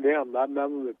minute one of them. I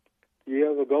remember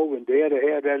years ago when Dad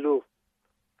had that little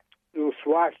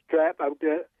swatch trap out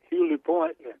there, Hewley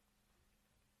Point. And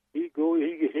he go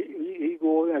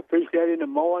and fish that in the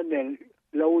morning and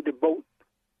load the boat,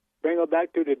 bring her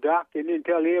back to the dock, and then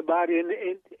tell everybody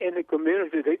in the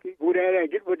community they can go down there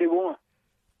and get what they want.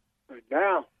 But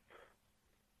now,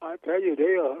 I tell you,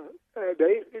 they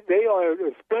are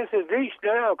expensive fish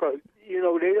now because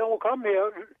they don't come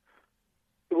here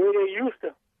the way they used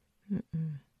to.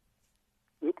 Mm-mm.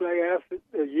 Look like after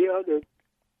the year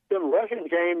them Russians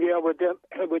came here with them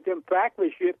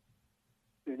factory ships,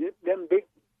 them big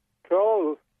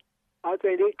trawlers. I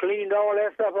think they cleaned all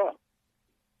that stuff up.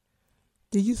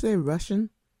 Did you say Russian?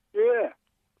 Yeah.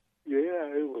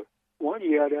 It was one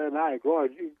year that night.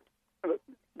 God,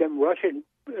 them Russian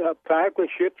factory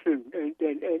ships and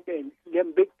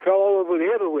them big trawlers were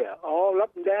everywhere, all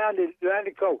up and down the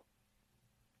Atlantic coast.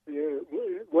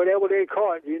 Whatever they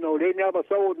caught, they never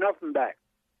sold nothing back.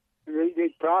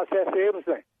 They processed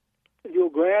everything. Your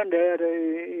granddad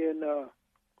and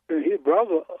his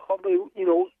brother,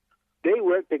 they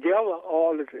worked together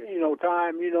all the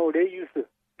time. They used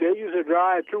to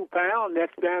drive 2 pounds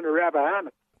next down to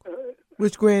Rappahannock.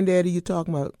 Which granddad are you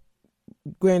talking about?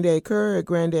 Granddad Curry or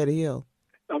Granddaddy Hill?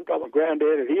 I'm talking about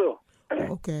Granddaddy Hill.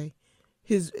 Okay.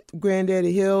 His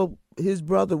Granddaddy Hill, his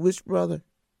brother, which brother?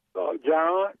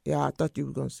 John. Yeah, I thought you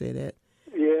were going to say that.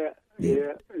 Yeah,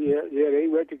 they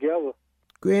went together.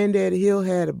 Granddaddy Hill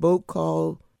had a boat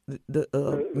called the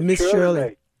Miss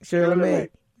Shirley Mae.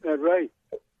 That's right.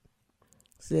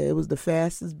 Said it was the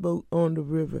fastest boat on the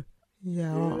river.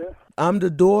 Yeah. I'm the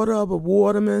daughter of a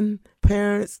waterman,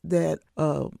 parents that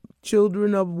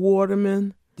children of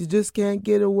watermen. You just can't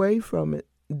get away from it.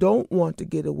 Don't want to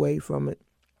get away from it.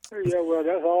 Yeah, well,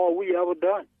 that's all we ever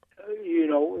done.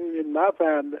 In my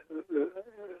family,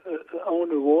 on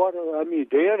the water,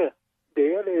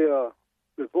 Daddy,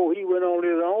 before he went on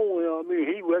his own,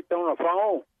 he worked on a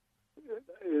farm.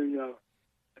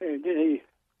 And then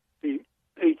he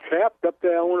trapped up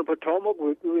there on the Potomac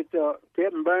with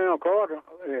Captain Brown Carter.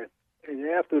 And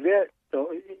after that,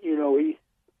 he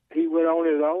went on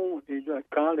his own.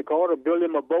 Conley Carter built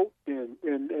him a boat, and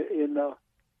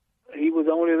he was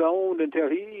on his own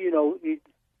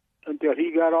until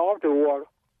he got off the water.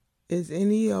 Is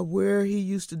any of where he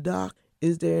used to dock,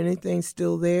 is there anything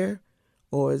still there?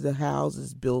 Or is the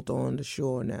houses built on the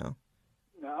shore now?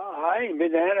 No, I ain't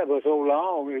been down there for so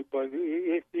long, but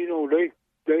they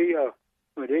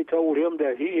told him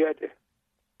that he had to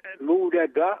move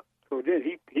that dock. So then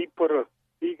he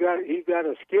got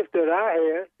a skiff that I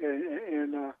had,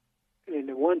 and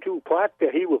the 1-2 pot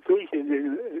that he was fishing,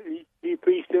 and he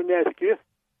fished in that skiff,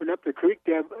 went up the creek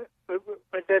there, went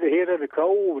at the head of the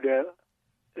cove there,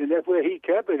 and that's where he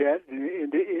kept it at.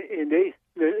 And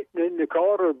then the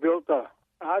Carter built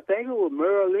I think it was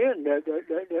Merlin that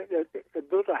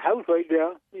built a house right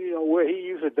there, where he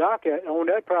used to dock at on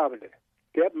that property.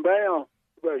 Captain Brown,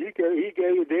 but he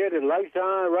gave Dad a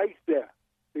lifetime rights there.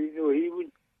 He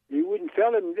wouldn't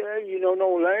sell him,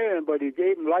 no land, but he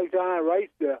gave him lifetime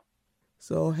rights there.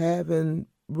 So having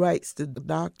rights to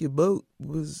dock your boat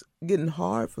was getting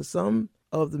hard for some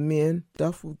of the men.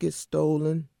 Stuff would get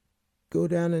stolen, go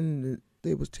down and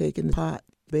they was taking pot,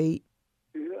 bait.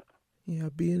 Yeah,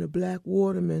 being a black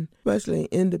waterman, especially an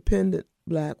independent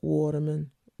black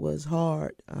waterman, was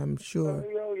hard, I'm sure.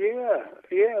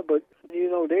 But,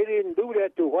 they didn't do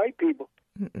that to white people.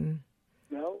 Mm-mm.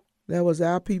 No. That was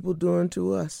our people doing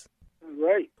to us.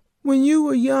 Right. When you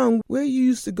were young, where you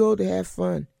used to go to have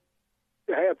fun?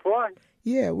 To have fun?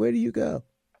 Yeah, where do you go?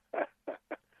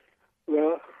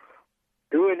 Well,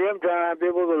 during them times,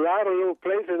 there was a lot of little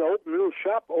places open, little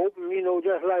shop open,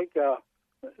 just like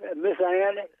Miss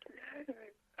Annie.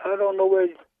 I don't know where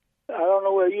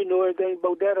you know anything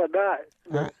about that or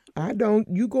not. I don't.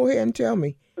 You go ahead and tell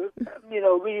me. We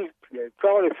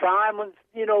called it Simon's.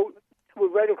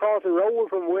 Was right across the road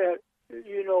from where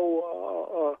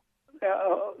Joe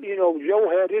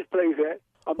had his place at.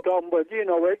 I'm talking about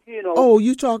Oh,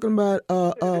 you talking about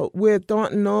where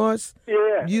Thornton Norris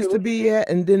used to be at,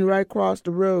 and then right across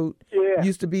the road. Yeah.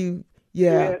 Used to be.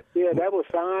 Yeah. Yeah, that was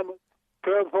Simon.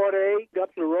 1248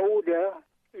 up the road there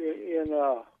in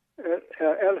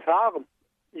Ellis Hogan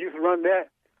used to run that.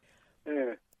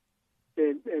 And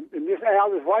Miss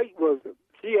Alice White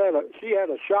she had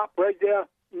a shop right there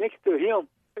next to him.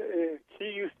 She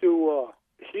used to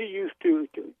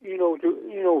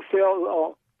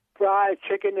sell fried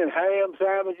chicken and ham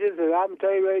sandwiches, and I'm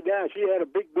telling you right now, she had a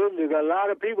big business. A lot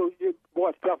of people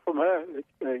bought stuff from her,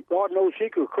 and God knows she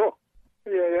could cook.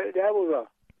 Yeah, that was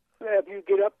After you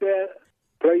get up there,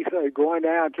 place going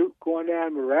down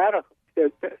Marana,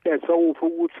 that soul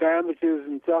food sandwiches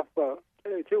and stuff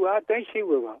too. I think she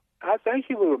was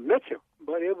a Mitchell,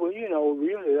 but it was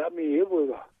really. I mean, it was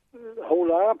a whole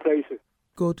lot of places.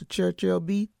 Go to Churchill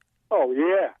Beat? Oh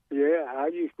yeah. I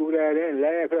used to go down there and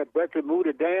laugh at Breakfast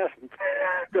Moody dance.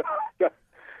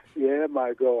 Yeah,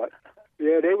 my God.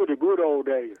 Yeah, they were the good old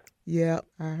days. Yeah,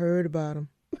 I heard about them.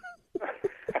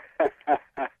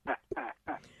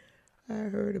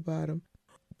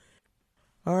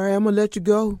 All right, I'm going to let you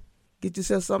go. Get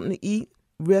yourself something to eat,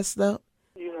 rest up.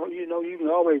 You can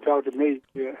always talk to me.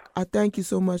 Yeah. I thank you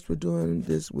so much for doing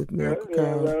this with me, Uncle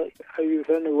Carroll. Well, you're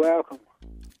certainly welcome.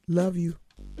 Love you.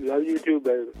 Love you too,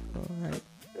 baby. All right.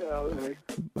 All right.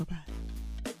 Bye-bye.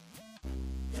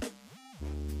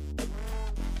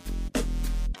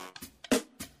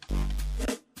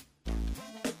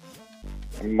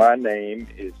 My name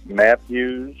is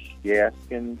Matthews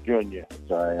Gaskin Jr.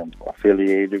 I am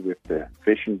affiliated with the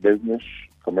fishing business,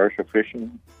 commercial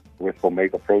fishing, with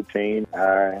Omega Protein.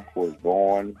 I was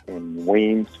born in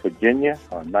Weems, Virginia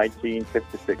in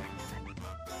 1956.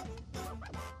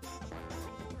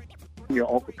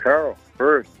 Your Uncle Carroll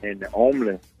first and the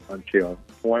only until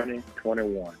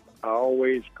 2021. I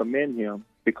always commend him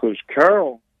because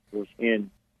Carroll was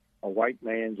in a white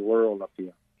man's world up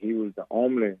here. He was the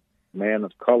only man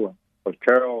of color, but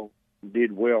Carroll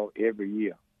did well every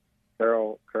year.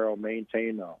 Carroll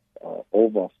maintained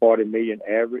over a 40 million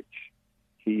average.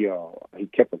 He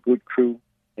kept a good crew,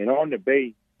 and on the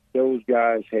bay, those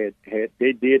guys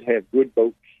did have good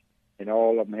boats, and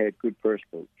all of them had good first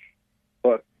boats.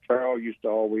 But Carroll used to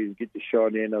always get the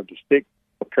short end of the stick.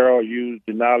 But Carroll used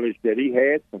the knowledge that he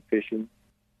had from fishing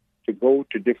to go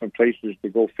to different places to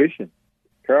go fishing.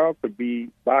 Carroll could be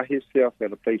by himself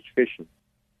at a place fishing.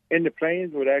 And the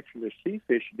planes would actually see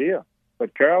fish there.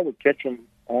 But Carroll would catch them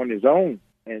on his own,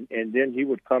 and then he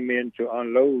would come in to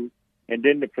unload. And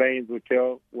then the planes would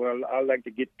tell, well, I'd like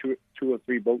to get two or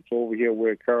three boats over here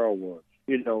where Carroll was.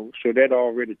 So that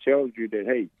already tells you that,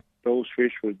 hey, those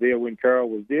fish was there when Carroll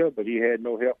was there, but he had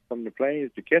no help from the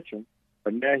planes to catch them.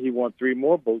 But now he wants 3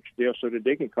 more boats there so that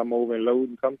they can come over and load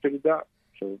and come to the dock.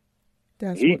 So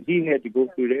he had to go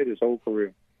through that his whole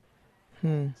career.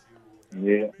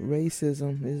 Yeah.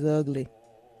 Racism is ugly.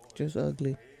 Just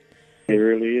ugly. It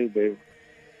really is, baby.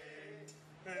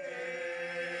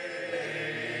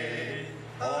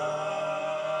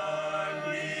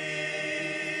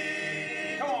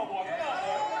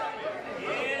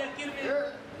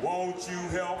 Won't you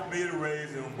help me to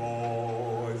raise them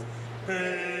boys?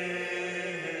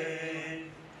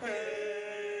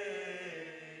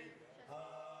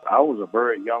 I was a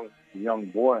very young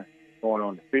boy going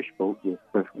on the fish boat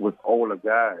with older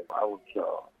guys. I was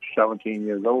 17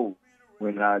 years old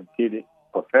when I did it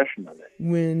professionally.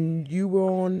 When you were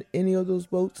on any of those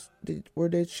boats, were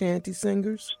there shanty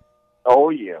singers? Oh,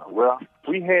 yeah. Well,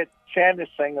 we had shanty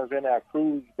singers in our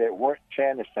crews that weren't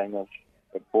shanty singers,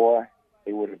 but boy,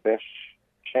 they were the best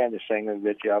shanty singers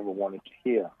that you ever wanted to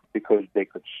hear because they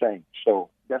could sing. So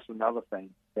that's another thing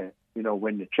that,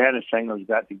 when the shanty singers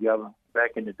got together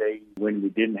back in the day when we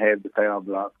didn't have the power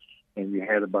blocks and we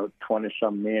had about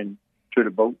 20-some men to the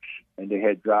boats and they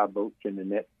had dry boats in the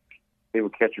net, they were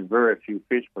catching very few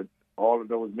fish, but all of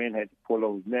those men had to pull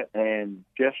those nets. And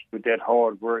just with that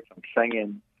hard work of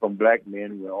singing from black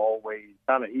men would always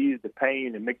kind of ease the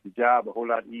pain and make the job a whole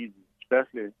lot easier,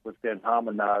 especially with that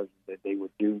harmonizing that they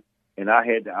would do. And I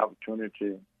had the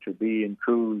opportunity to be in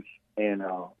crews, and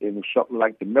it was something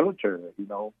like the military,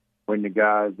 when the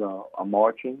guys are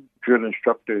marching, drill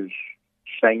instructors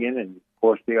singing, and of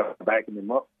course they are backing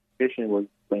them up. Fishing was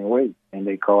the same way, and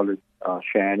they called it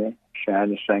shanty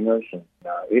singers, and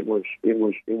it was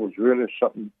really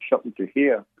something to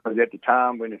hear. Because at the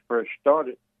time when it first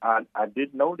started, I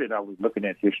didn't know that I was looking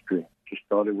at history. Just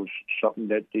thought it was something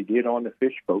that they did on the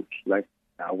fish boats. Like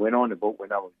I went on the boat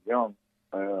when I was young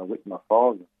with my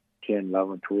father, 10,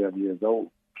 11, 12 years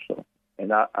old. So,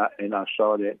 and I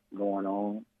saw that going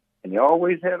on, and they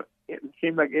always had. It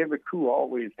seemed like every crew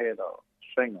always had a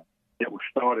singer that was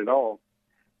started off,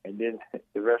 and then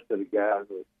the rest of the guys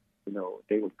would,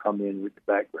 they would come in with the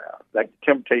background, like the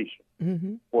Temptation,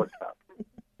 Sports Top.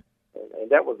 And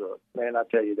that was I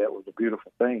tell you, that was a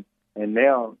beautiful thing. And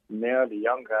now the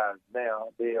young guys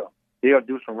they'll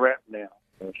do some rap now.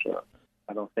 So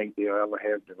I don't think they'll ever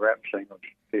have the rap singers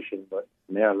fishing, but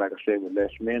now, like I said, with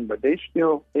less men, but they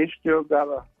still got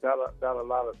a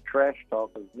lot of trash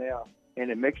talkers now,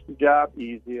 and it makes the job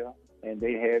easier. And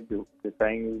they have the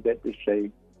things that they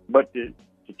say, but the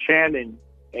chanting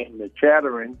and the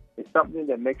chattering is something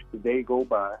that makes the day go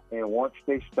by. And once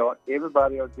they start,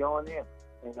 everybody will join in.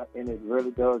 and it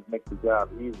really does make the job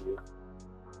easier.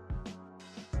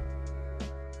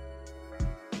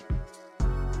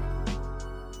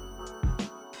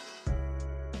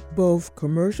 Both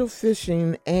commercial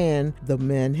fishing and the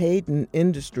menhaden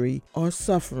industry are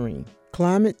suffering.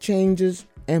 Climate changes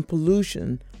and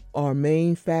pollution are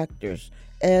main factors,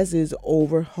 as is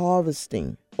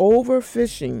overharvesting.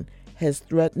 Overfishing has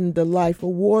threatened the life of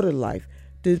water life,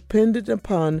 dependent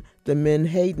upon the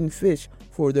menhaden fish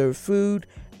for their food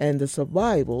and the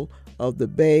survival of the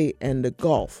bay and the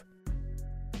Gulf.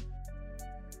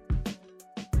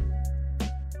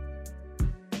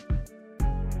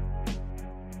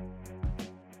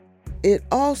 It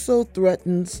also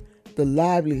threatens the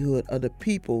livelihood of the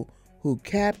people who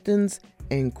captains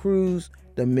and crews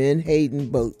the menhaden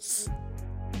boats.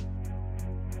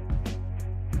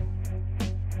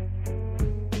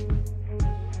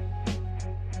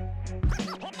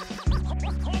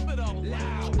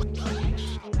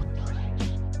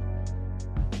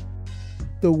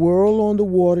 The world on the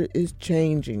water is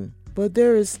changing, but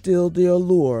there is still the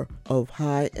allure of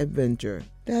high adventure.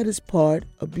 That is part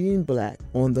of being black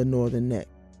on the Northern Neck.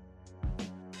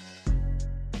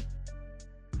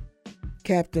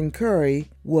 Captain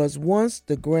Curry was once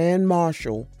the Grand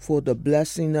Marshal for the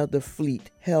Blessing of the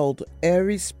Fleet, held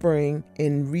every spring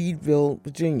in Reedville,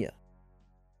 Virginia.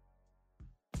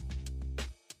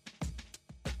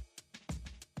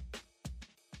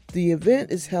 The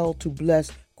event is held to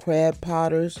bless crab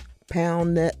potters,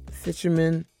 pound net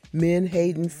fishermen,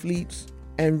 menhaden fleets,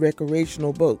 and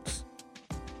recreational boats.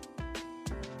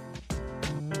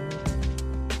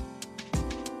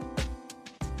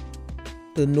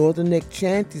 The Northern Neck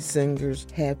Chanty Singers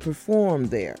have performed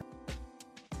there.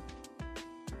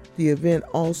 The event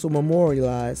also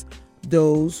memorialized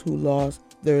those who lost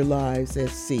their lives at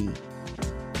sea.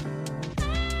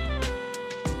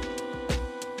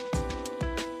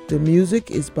 The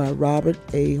music is by Robert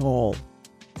A. Hall.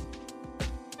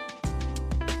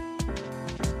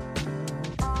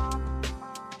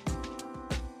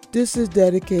 This is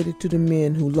dedicated to the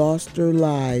men who lost their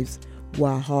lives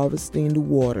while harvesting the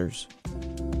waters.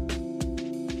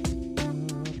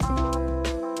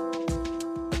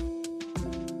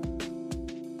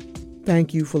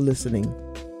 Thank you for listening.